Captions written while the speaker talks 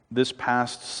This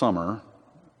past summer,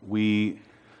 we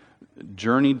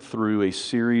journeyed through a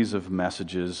series of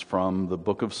messages from the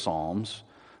book of Psalms.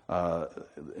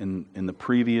 In the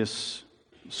previous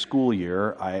school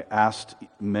year, I asked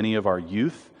many of our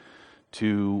youth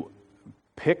to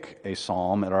pick a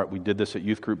psalm. We did this at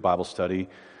Youth Group Bible Study.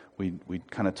 We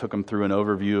kind of took them through an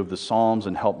overview of the Psalms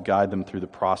and helped guide them through the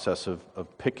process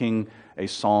of picking a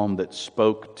psalm that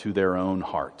spoke to their own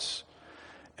hearts.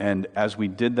 And as we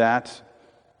did that,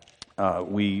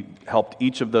 we helped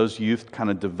each of those youth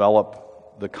kind of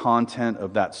develop the content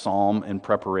of that psalm in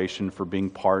preparation for being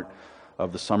part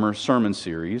of the summer sermon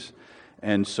series.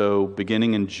 And so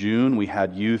beginning in June, we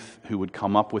had youth who would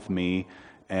come up with me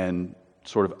and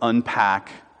sort of unpack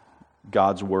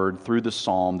God's word through the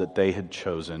psalm that they had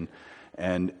chosen.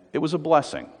 And it was a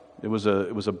blessing. It was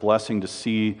a blessing to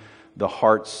see the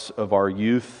hearts of our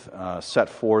youth set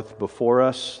forth before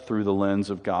us through the lens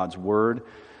of God's word.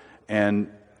 And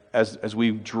as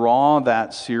we draw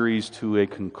that series to a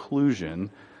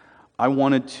conclusion, I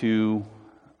wanted to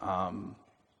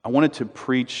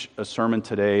preach a sermon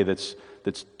today that's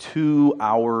to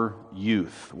our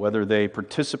youth, whether they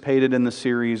participated in the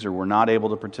series or were not able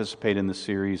to participate in the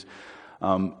series.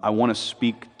 I want to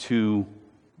speak to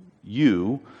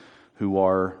you who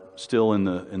are still in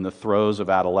the throes of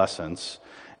adolescence,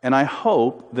 and I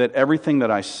hope that everything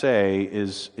that I say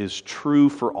is true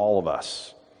for all of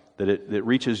us, that it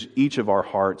reaches each of our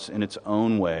hearts in its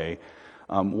own way.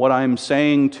 What I'm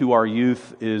saying to our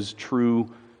youth is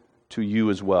true to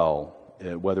you as well,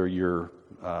 whether you're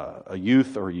a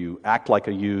youth or you act like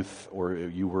a youth or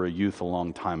you were a youth a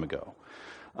long time ago.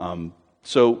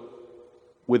 So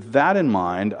with that in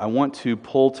mind, I want to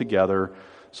pull together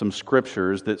some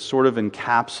scriptures that sort of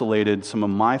encapsulated some of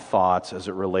my thoughts as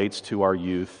it relates to our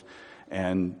youth,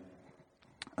 and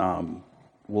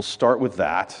we'll start with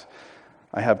that.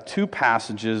 I have two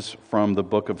passages from the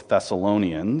book of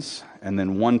Thessalonians, and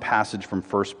then one passage from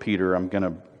 1 Peter. I'm going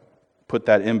to put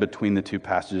that in between the two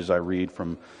passages I read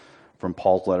from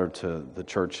Paul's letter to the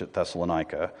church at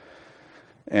Thessalonica.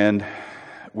 And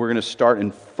we're going to start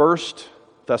in 1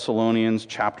 Thessalonians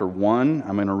chapter 1.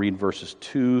 I'm going to read verses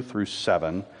 2 through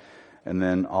 7, and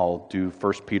then I'll do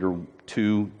 1 Peter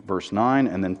 2, verse 9,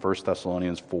 and then 1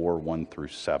 Thessalonians 4, 1 through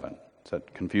 7. Is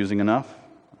that confusing enough?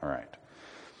 All right.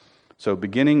 So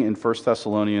beginning in 1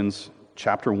 Thessalonians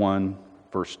chapter 1,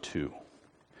 verse 2.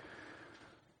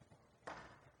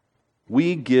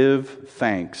 We give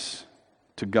thanks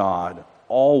to God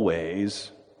always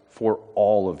for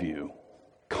all of you,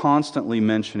 constantly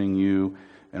mentioning you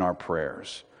in our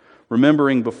prayers,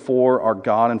 remembering before our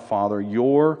God and Father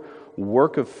your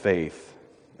work of faith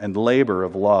and labor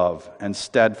of love and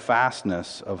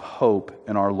steadfastness of hope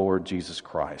in our Lord Jesus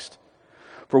Christ.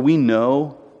 For we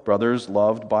know, brothers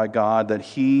loved by God, that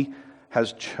He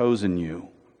has chosen you,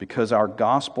 because our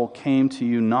gospel came to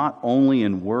you not only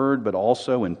in word, but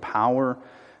also in power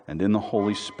and in the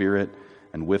Holy Spirit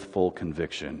and with full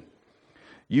conviction.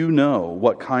 You know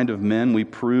what kind of men we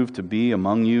proved to be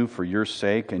among you for your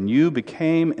sake, and you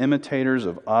became imitators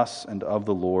of us and of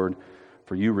the Lord,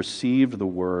 for you received the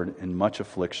word in much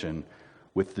affliction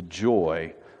with the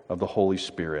joy of the Holy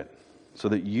Spirit, so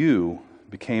that you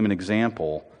became an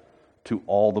example to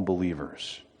all the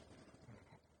believers.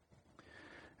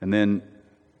 And then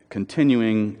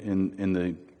continuing in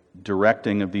the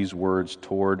directing of these words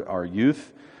toward our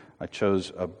youth, I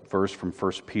chose a verse from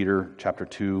 1 Peter chapter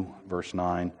 2, verse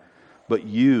 9. But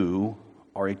you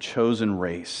are a chosen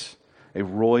race, a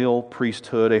royal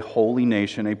priesthood, a holy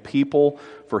nation, a people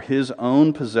for His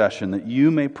own possession, that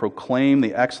you may proclaim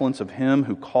the excellence of Him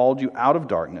who called you out of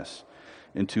darkness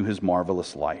into His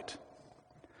marvelous light.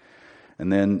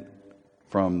 And then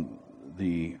from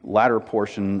the latter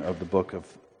portion of the book of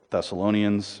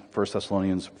Thessalonians, 1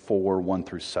 Thessalonians 4, 1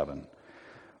 through 7.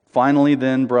 Finally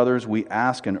then, brothers, we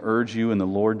ask and urge you in the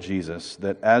Lord Jesus,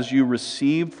 that as you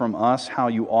received from us how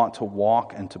you ought to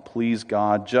walk and to please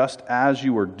God, just as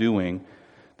you are doing,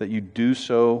 that you do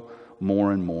so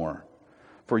more and more.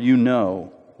 For you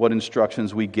know what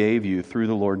instructions we gave you through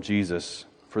the Lord Jesus.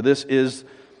 For this is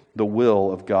the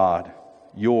will of God,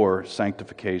 your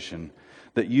sanctification,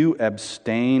 that you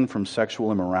abstain from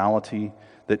sexual immorality,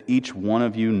 that each one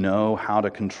of you know how to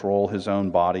control his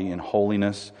own body in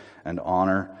holiness and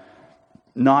honor,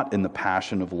 not in the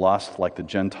passion of lust like the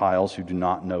Gentiles who do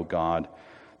not know God,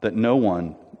 that no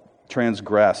one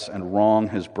transgress and wrong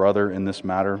his brother in this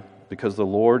matter, because the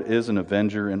Lord is an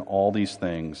avenger in all these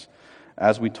things,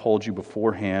 as we told you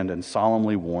beforehand and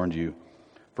solemnly warned you.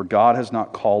 For God has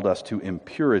not called us to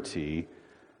impurity,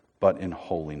 but in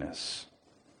holiness.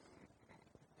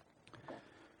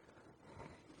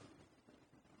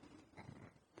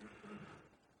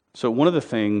 So one of the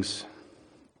things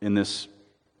in this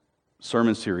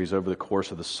sermon series over the course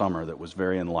of the summer that was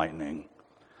very enlightening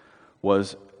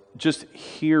was just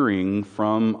hearing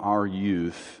from our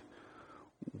youth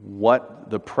what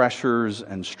the pressures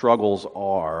and struggles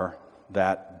are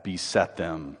that beset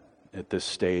them at this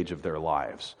stage of their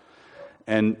lives.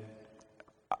 And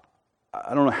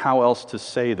I don't know how else to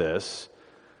say this.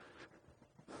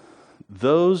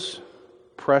 Those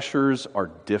pressures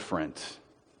are different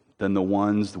than the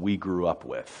ones that we grew up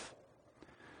with.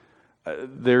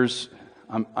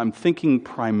 I'm thinking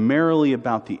primarily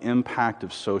about the impact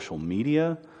of social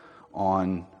media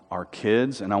on our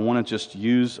kids, and I want to just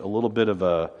use a little bit of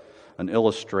an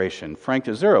illustration. Frank,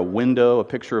 is there a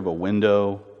picture of a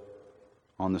window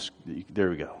on this? There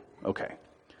we go. Okay.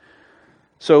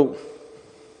 So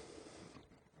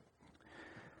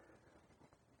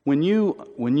when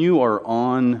you are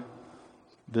on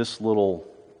this little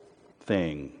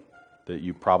thing that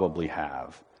you probably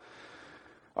have,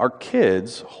 our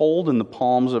kids hold in the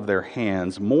palms of their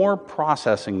hands more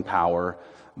processing power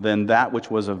than that which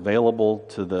was available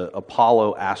to the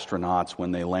Apollo astronauts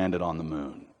when they landed on the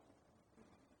moon.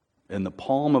 In the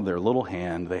palm of their little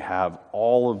hand, they have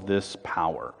all of this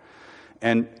power.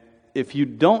 And if you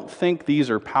don't think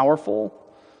these are powerful,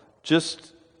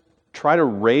 just try to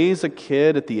raise a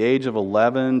kid at the age of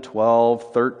 11,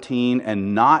 12, 13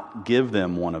 and not give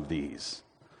them one of these.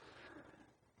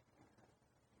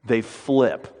 They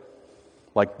flip.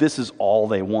 Like this is all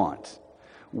they want.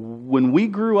 When we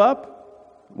grew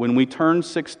up, when we turned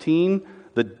 16,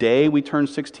 the day we turned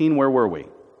 16, where were we?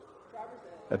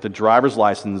 At the driver's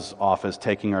license office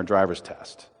taking our driver's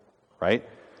test, right?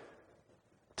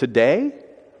 Today,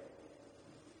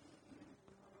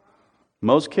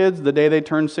 most kids, the day they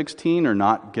turn 16, are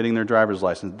not getting their driver's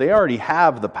license. They already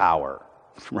have the power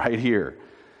right here.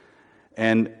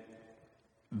 And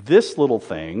this little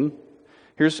thing,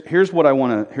 here's what I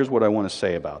want to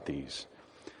say about these.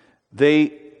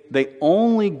 They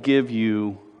only give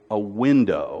you a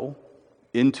window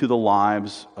into the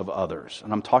lives of others.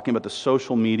 And I'm talking about the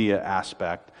social media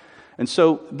aspect. And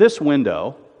so this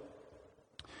window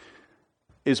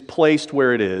is placed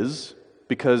where it is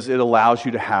because it allows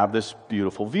you to have this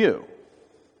beautiful view,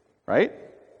 right?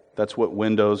 That's what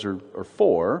windows are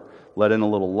for. Let in a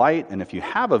little light, and if you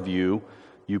have a view,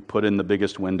 you put in the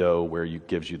biggest window where it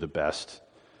gives you the best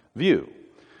view.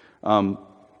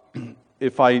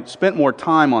 If I spent more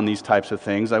time on these types of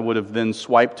things, I would have then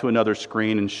swiped to another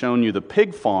screen and shown you the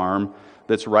pig farm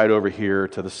that's right over here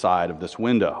to the side of this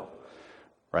window,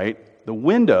 right? The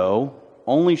window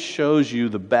only shows you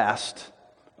the best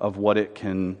of what it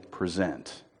can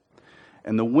present.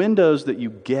 And the windows that you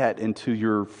get into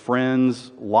your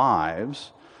friends'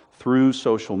 lives through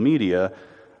social media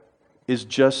is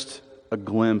just a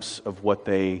glimpse of what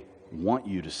they want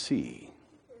you to see.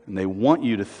 And they want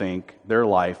you to think their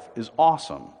life is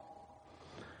awesome,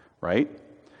 right?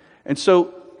 And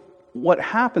so what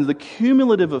happens, the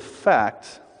cumulative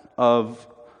effect of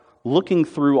looking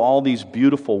through all these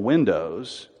beautiful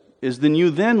windows is then you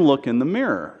then look in the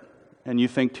mirror and you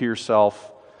think to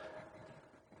yourself,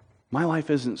 my life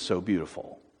isn't so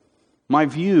beautiful. My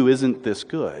view isn't this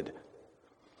good.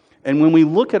 And when we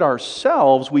look at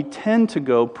ourselves, we tend to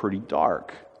go pretty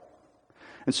dark.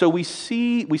 And so we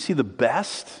see the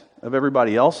best of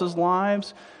everybody else's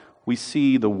lives, we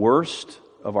see the worst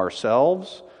of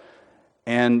ourselves,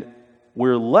 and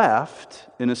we're left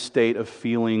in a state of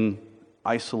feeling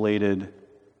isolated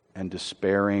and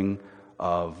despairing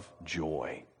of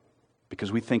joy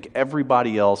because we think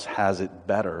everybody else has it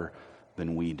better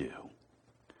than we do.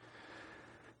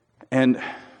 And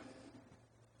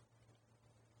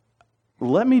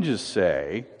let me just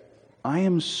say, I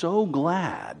am so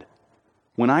glad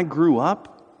when I grew up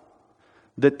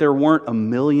that there weren't a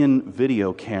million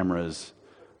video cameras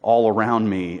all around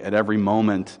me at every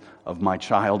moment of my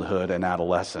childhood and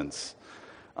adolescence.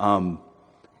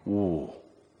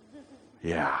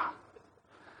 Yeah.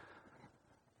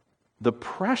 The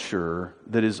pressure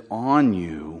that is on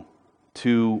you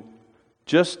to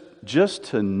just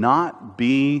to not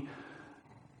be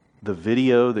the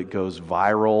video that goes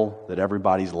viral that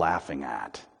everybody's laughing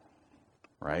at,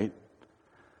 right?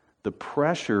 The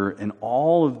pressure in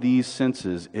all of these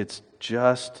senses, it's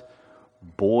just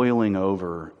boiling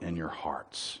over in your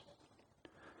hearts.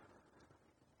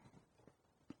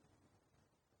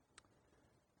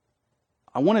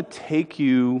 I want to take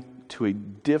you to a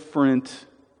different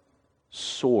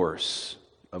source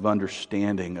of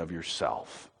understanding of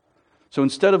yourself. So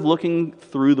instead of looking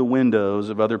through the windows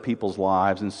of other people's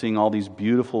lives and seeing all these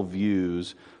beautiful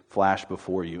views flash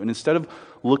before you, and instead of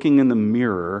looking in the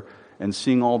mirror and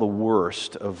seeing all the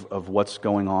worst of what's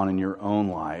going on in your own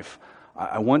life,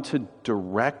 I want to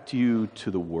direct you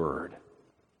to the Word.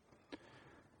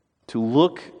 To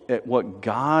look at what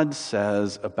God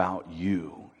says about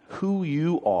you, who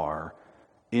you are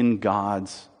in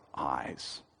God's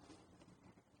eyes.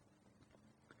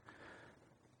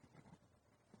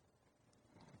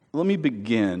 Let me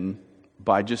begin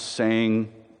by just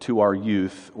saying to our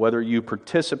youth, whether you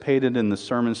participated in the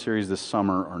sermon series this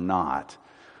summer or not,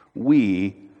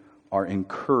 we are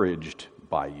encouraged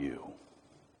by you.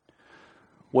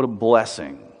 What a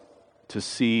blessing to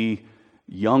see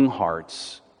young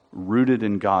hearts rooted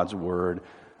in God's Word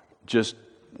just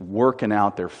working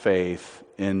out their faith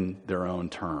in their own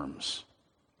terms.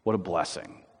 What a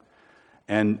blessing.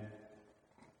 And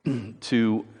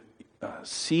to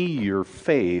see your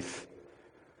faith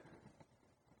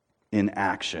in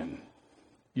action.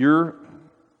 Your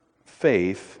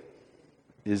faith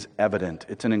is evident.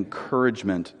 It's an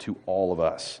encouragement to all of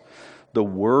us. The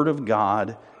Word of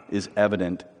God is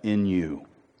evident in you.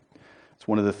 It's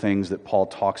one of the things that Paul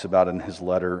talks about in his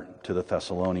letter to the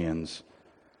Thessalonians.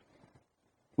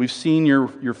 We've seen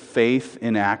your faith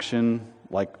in action,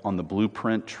 like on the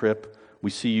Blueprint trip. We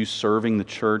see you serving the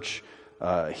church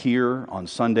here on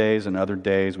Sundays and other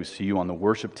days. We see you on the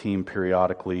worship team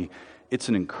periodically. It's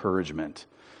an encouragement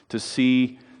to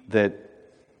see that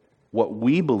what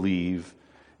we believe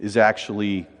is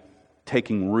actually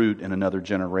taking root in another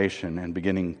generation and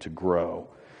beginning to grow.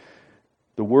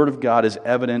 The Word of God is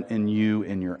evident in you,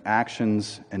 in your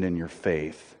actions, and in your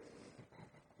faith.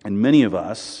 And many of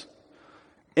us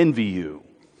envy you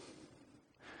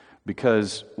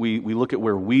because we look at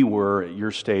where we were at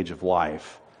your stage of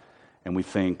life and we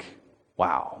think,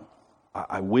 wow,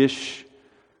 I wish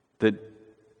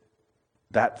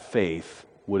that faith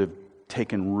would have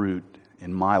taken root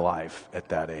in my life at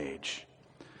that age.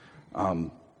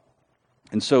 And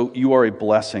so you are a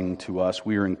blessing to us.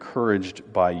 We are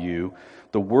encouraged by you.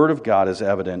 The Word of God is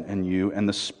evident in you, and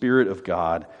the Spirit of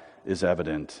God is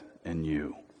evident in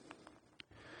you.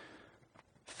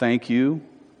 Thank you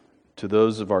to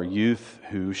those of our youth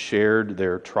who shared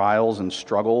their trials and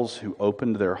struggles, who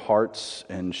opened their hearts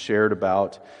and shared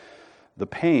about the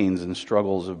pains and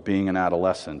struggles of being an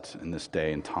adolescent in this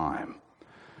day and time.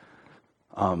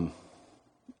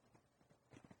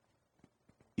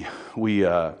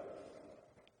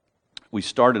 We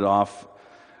started off,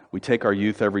 we take our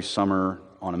youth every summer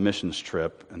on a missions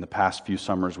trip. In the past few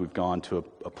summers, we've gone to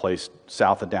a place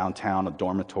south of downtown, a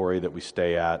dormitory that we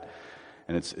stay at,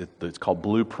 and it's called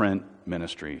Blueprint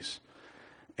Ministries.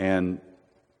 And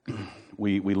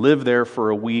we live there for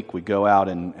a week. We go out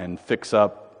and fix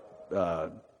up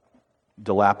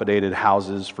dilapidated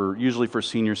houses usually for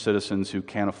senior citizens who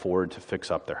can't afford to fix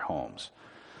up their homes.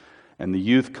 And the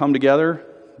youth come together,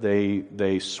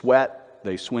 they sweat,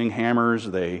 they swing hammers,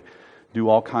 they do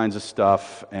all kinds of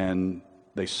stuff, and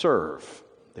they serve.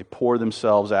 They pour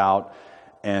themselves out,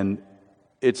 and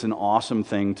it's an awesome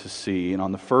thing to see. And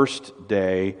on the first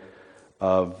day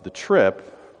of the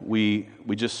trip, we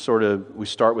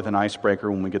start with an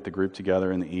icebreaker when we get the group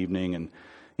together in the evening, and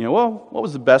what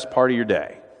was the best part of your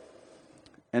day?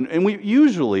 And we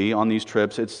usually on these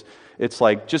trips, it's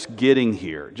like just getting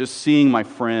here, just seeing my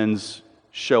friends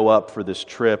show up for this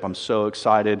trip. I'm so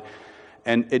excited.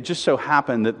 And it just so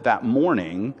happened that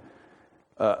morning,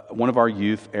 one of our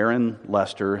youth, Aaron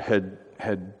Lester,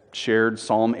 had shared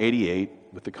Psalm 88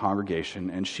 with the congregation,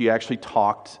 and she actually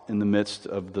talked in the midst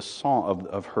of the psalm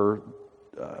of her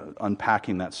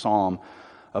unpacking that psalm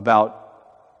about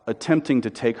attempting to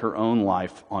take her own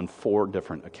life on 4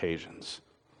 different occasions.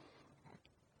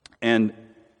 And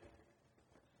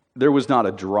there was not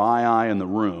a dry eye in the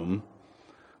room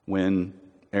when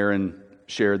Erin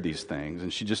shared these things,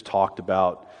 and she just talked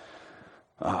about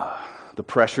the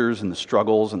pressures and the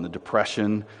struggles and the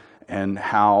depression, and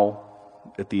how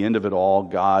at the end of it all,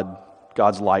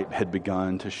 God's light had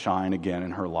begun to shine again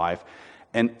in her life.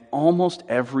 And almost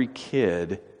every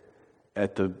kid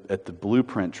at the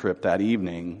Blueprint trip that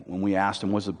evening, when we asked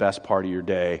them, what's the best part of your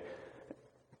day?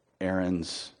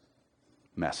 Aaron's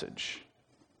message.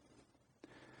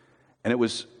 And it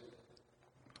was,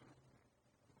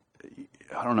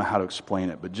 I don't know how to explain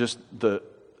it, but just the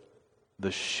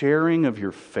sharing of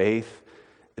your faith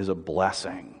is a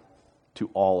blessing to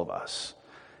all of us.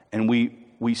 And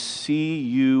we see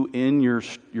you in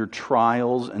your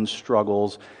trials and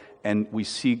struggles, and we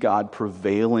see God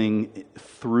prevailing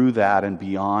through that and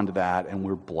beyond that, and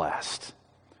we're blessed.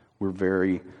 We're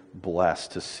very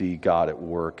blessed to see God at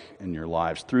work in your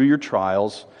lives, through your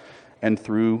trials and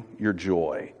through your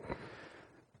joy.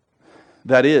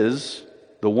 That is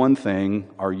the one thing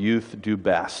our youth do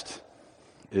best,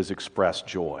 is express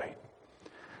joy.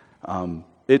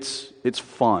 It's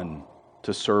fun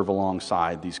to serve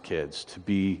alongside these kids, to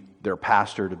be their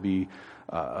pastor, to be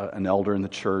an elder in the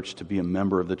church, to be a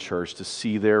member of the church, to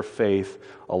see their faith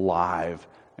alive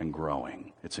and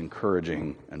growing. It's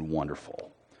encouraging and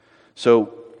wonderful.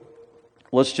 So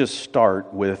let's just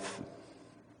start with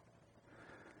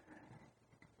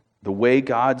the way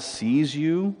God sees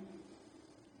you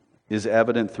is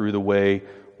evident through the way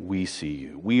we see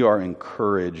you. We are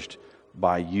encouraged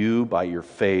by you, by your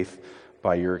faith,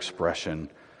 by your expression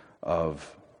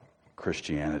of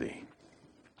Christianity.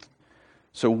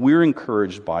 So we're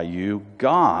encouraged by you.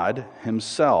 God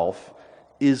himself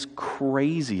is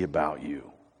crazy about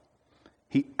you.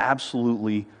 He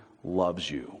absolutely loves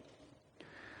you.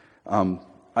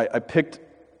 I picked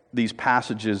these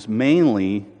passages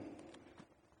mainly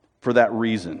for that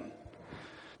reason.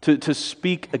 To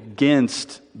speak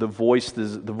against the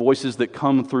voices that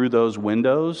come through those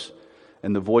windows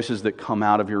and the voices that come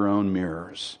out of your own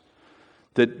mirrors.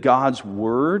 That God's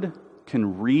Word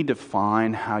can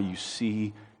redefine how you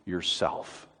see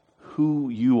yourself, who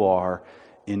you are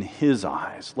in His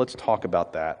eyes. Let's talk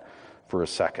about that for a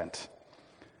second.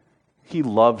 He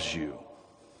loves you.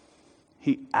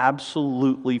 He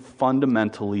absolutely,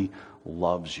 fundamentally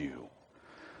loves you.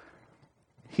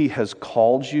 He has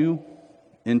called you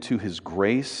into His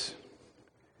grace,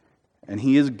 and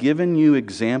He has given you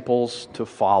examples to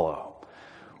follow.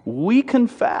 We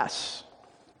confess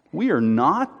we are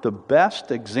not the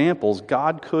best examples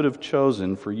God could have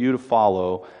chosen for you to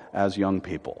follow as young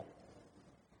people.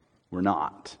 We're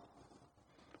not.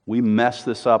 We mess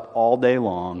this up all day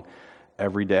long,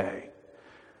 every day.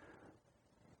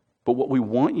 But what we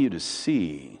want you to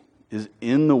see is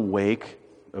in the wake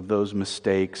of those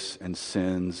mistakes and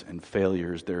sins and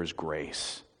failures, there's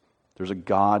grace. There's a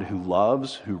God who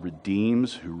loves, who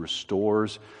redeems, who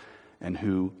restores, and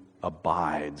who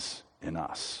abides in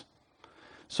us.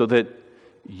 So that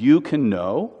you can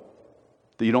know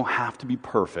that you don't have to be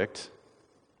perfect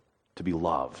to be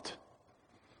loved.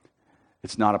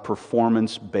 It's not a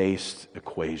performance-based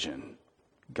equation.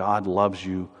 God loves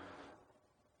you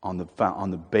on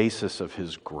the basis of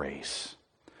His grace.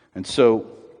 And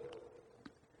so,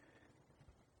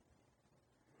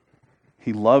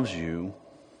 He loves you,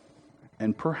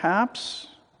 and perhaps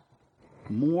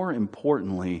more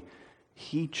importantly,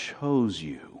 He chose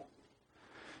you.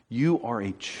 You are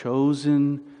a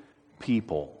chosen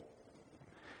people.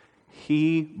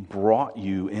 He brought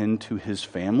you into His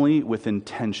family with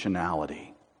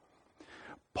intentionality.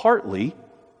 Partly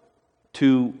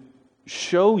to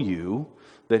show you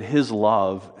that His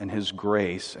love and His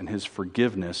grace and His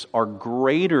forgiveness are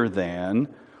greater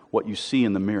than what you see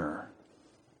in the mirror.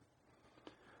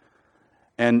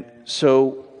 And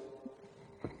so,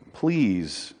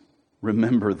 please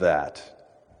remember that.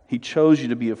 He chose you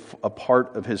to be a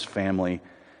part of His family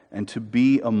and to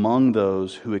be among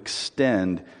those who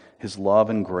extend His love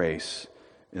and grace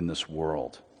in this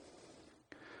world.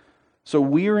 So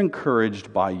we are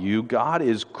encouraged by you. God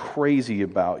is crazy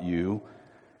about you,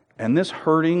 and this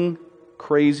hurting,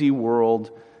 crazy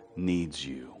world needs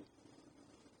you.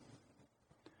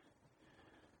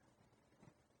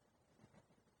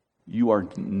 You are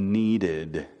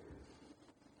needed.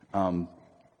 So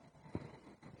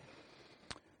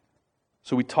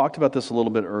we talked about this a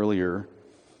little bit earlier.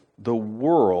 The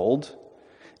world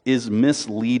is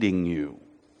misleading you.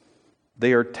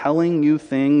 They are telling you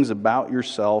things about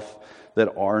yourself that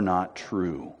are not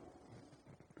true.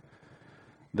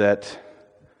 That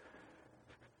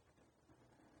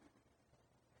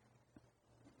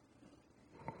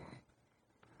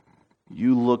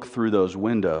you look through those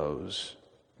windows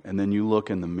and then you look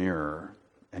in the mirror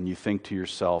and you think to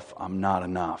yourself, I'm not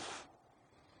enough.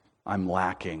 I'm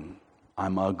lacking.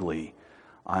 I'm ugly.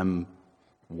 I'm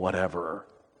whatever.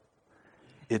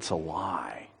 It's a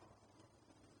lie.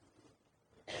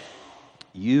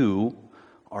 You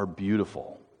are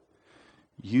beautiful.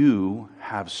 You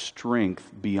have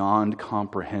strength beyond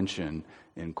comprehension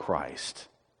in Christ.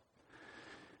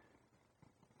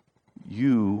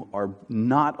 You are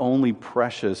not only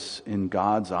precious in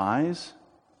God's eyes,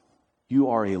 you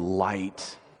are a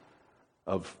light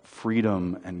of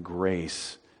freedom and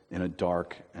grace in a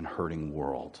dark and hurting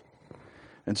world.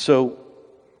 And so,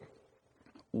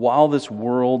 while this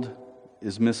world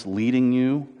is misleading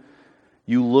you,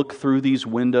 you look through these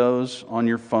windows on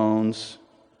your phones,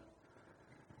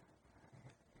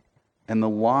 and the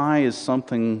lie is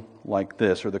something like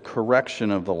this, or the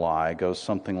correction of the lie goes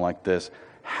something like this.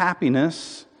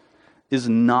 Happiness is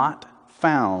not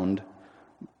found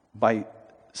by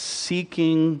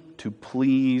seeking to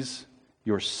please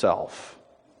yourself.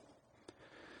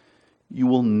 You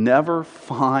will never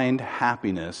find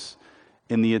happiness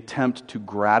in the attempt to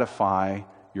gratify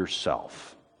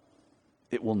yourself.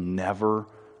 It will never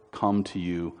come to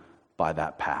you by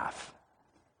that path.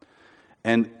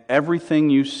 And everything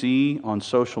you see on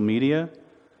social media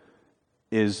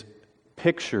is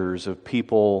pictures of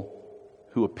people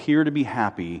who appear to be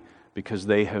happy because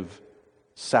they have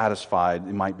satisfied.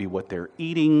 It might be what they're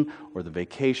eating, or the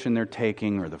vacation they're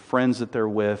taking, or the friends that they're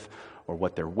with, or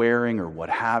what they're wearing, or what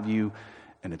have you.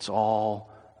 And it's all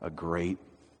a great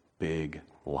big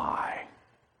lie.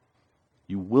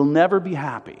 You will never be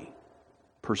happy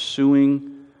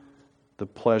pursuing the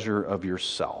pleasure of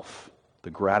yourself, the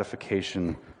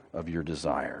gratification of your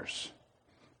desires.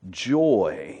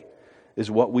 Joy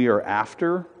is what we are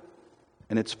after,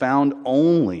 and it's found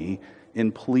only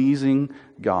in pleasing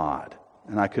God.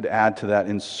 And I could add to that,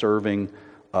 in serving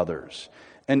others.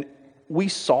 And we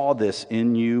saw this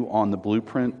in you on the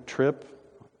Blueprint trip,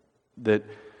 that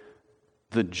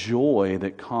the joy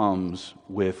that comes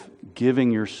with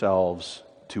giving yourselves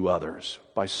to others,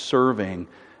 by serving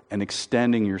and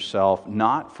extending yourself,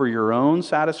 not for your own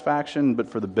satisfaction, but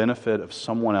for the benefit of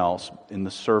someone else in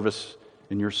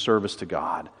your service to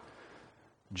God.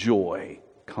 Joy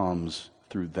comes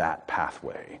through that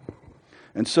pathway.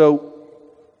 And so,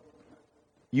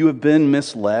 you have been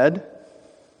misled.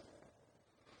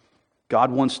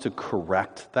 God wants to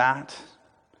correct that,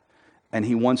 and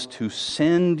He wants to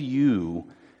send you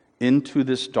into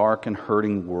this dark and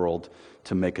hurting world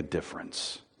to make a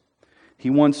difference. He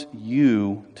wants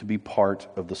you to be part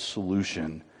of the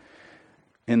solution.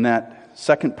 In that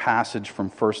second passage from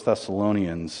 1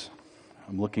 Thessalonians,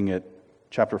 I'm looking at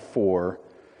chapter 4,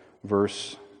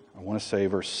 verse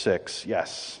 6.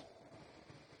 Yes.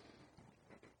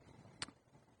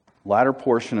 Latter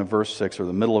portion of verse 6, or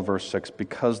the middle of verse 6,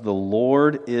 because the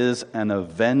Lord is an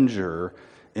avenger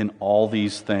in all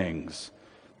these things.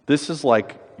 This is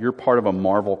like you're part of a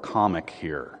Marvel comic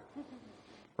here,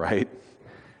 right?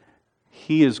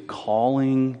 He is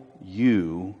calling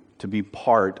you to be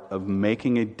part of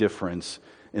making a difference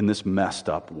in this messed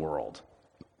up world.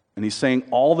 And He's saying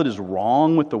all that is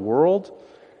wrong with the world,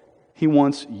 He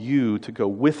wants you to go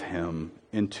with Him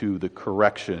into the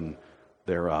correction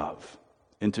thereof,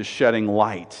 into shedding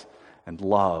light and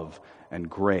love and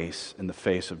grace in the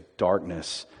face of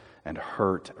darkness and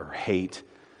hurt or hate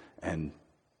and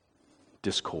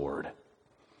discord.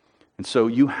 And so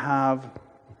you have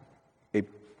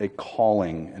a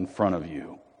calling in front of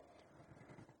you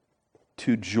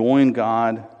to join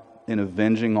God in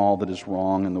avenging all that is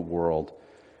wrong in the world,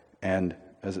 and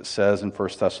as it says in 1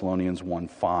 Thessalonians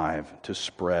 1:5, to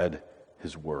spread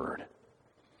His word.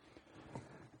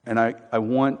 And I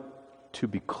want to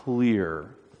be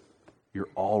clear, you're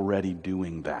already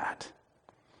doing that.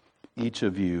 Each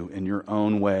of you in your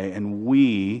own way, and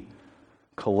we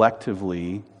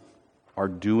collectively are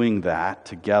doing that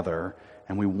together,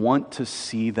 and we want to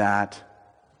see that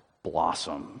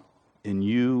blossom in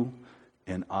you,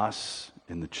 in us,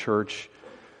 in the church,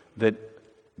 that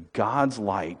God's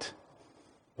light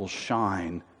will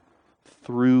shine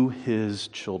through His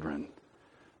children,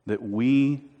 that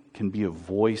we can be a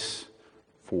voice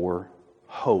for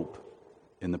hope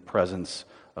in the presence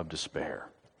of despair.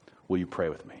 Will you pray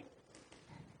with me?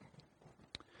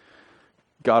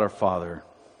 God our Father,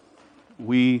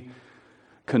 we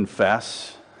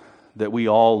confess that we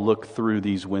all look through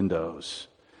these windows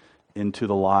into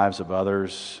the lives of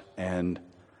others, and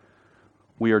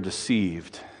we are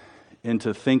deceived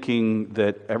into thinking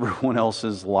that everyone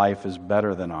else's life is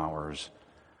better than ours,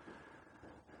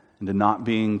 into not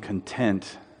being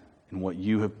content in what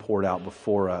you have poured out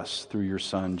before us through your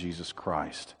Son, Jesus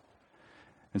Christ.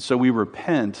 And so we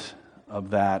repent of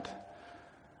that,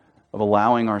 of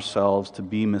allowing ourselves to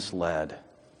be misled.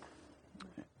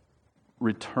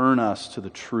 Return us to the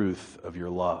truth of your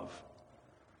love,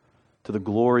 to the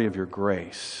glory of your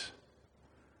grace,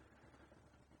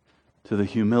 to the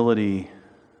humility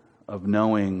of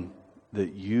knowing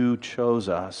that you chose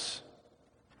us,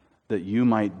 that you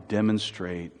might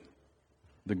demonstrate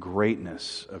the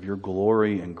greatness of your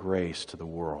glory and grace to the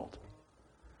world.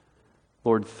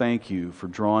 Lord, thank you for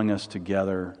drawing us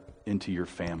together into your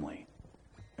family.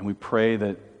 And we pray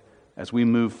that as we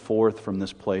move forth from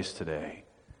this place today,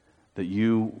 that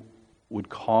you would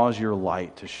cause your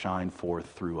light to shine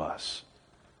forth through us,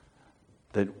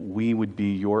 that we would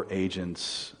be your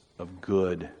agents of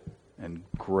good and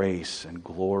grace and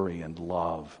glory and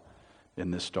love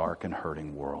in this dark and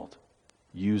hurting world.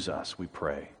 Use us, we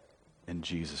pray. In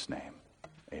Jesus' name,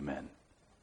 amen.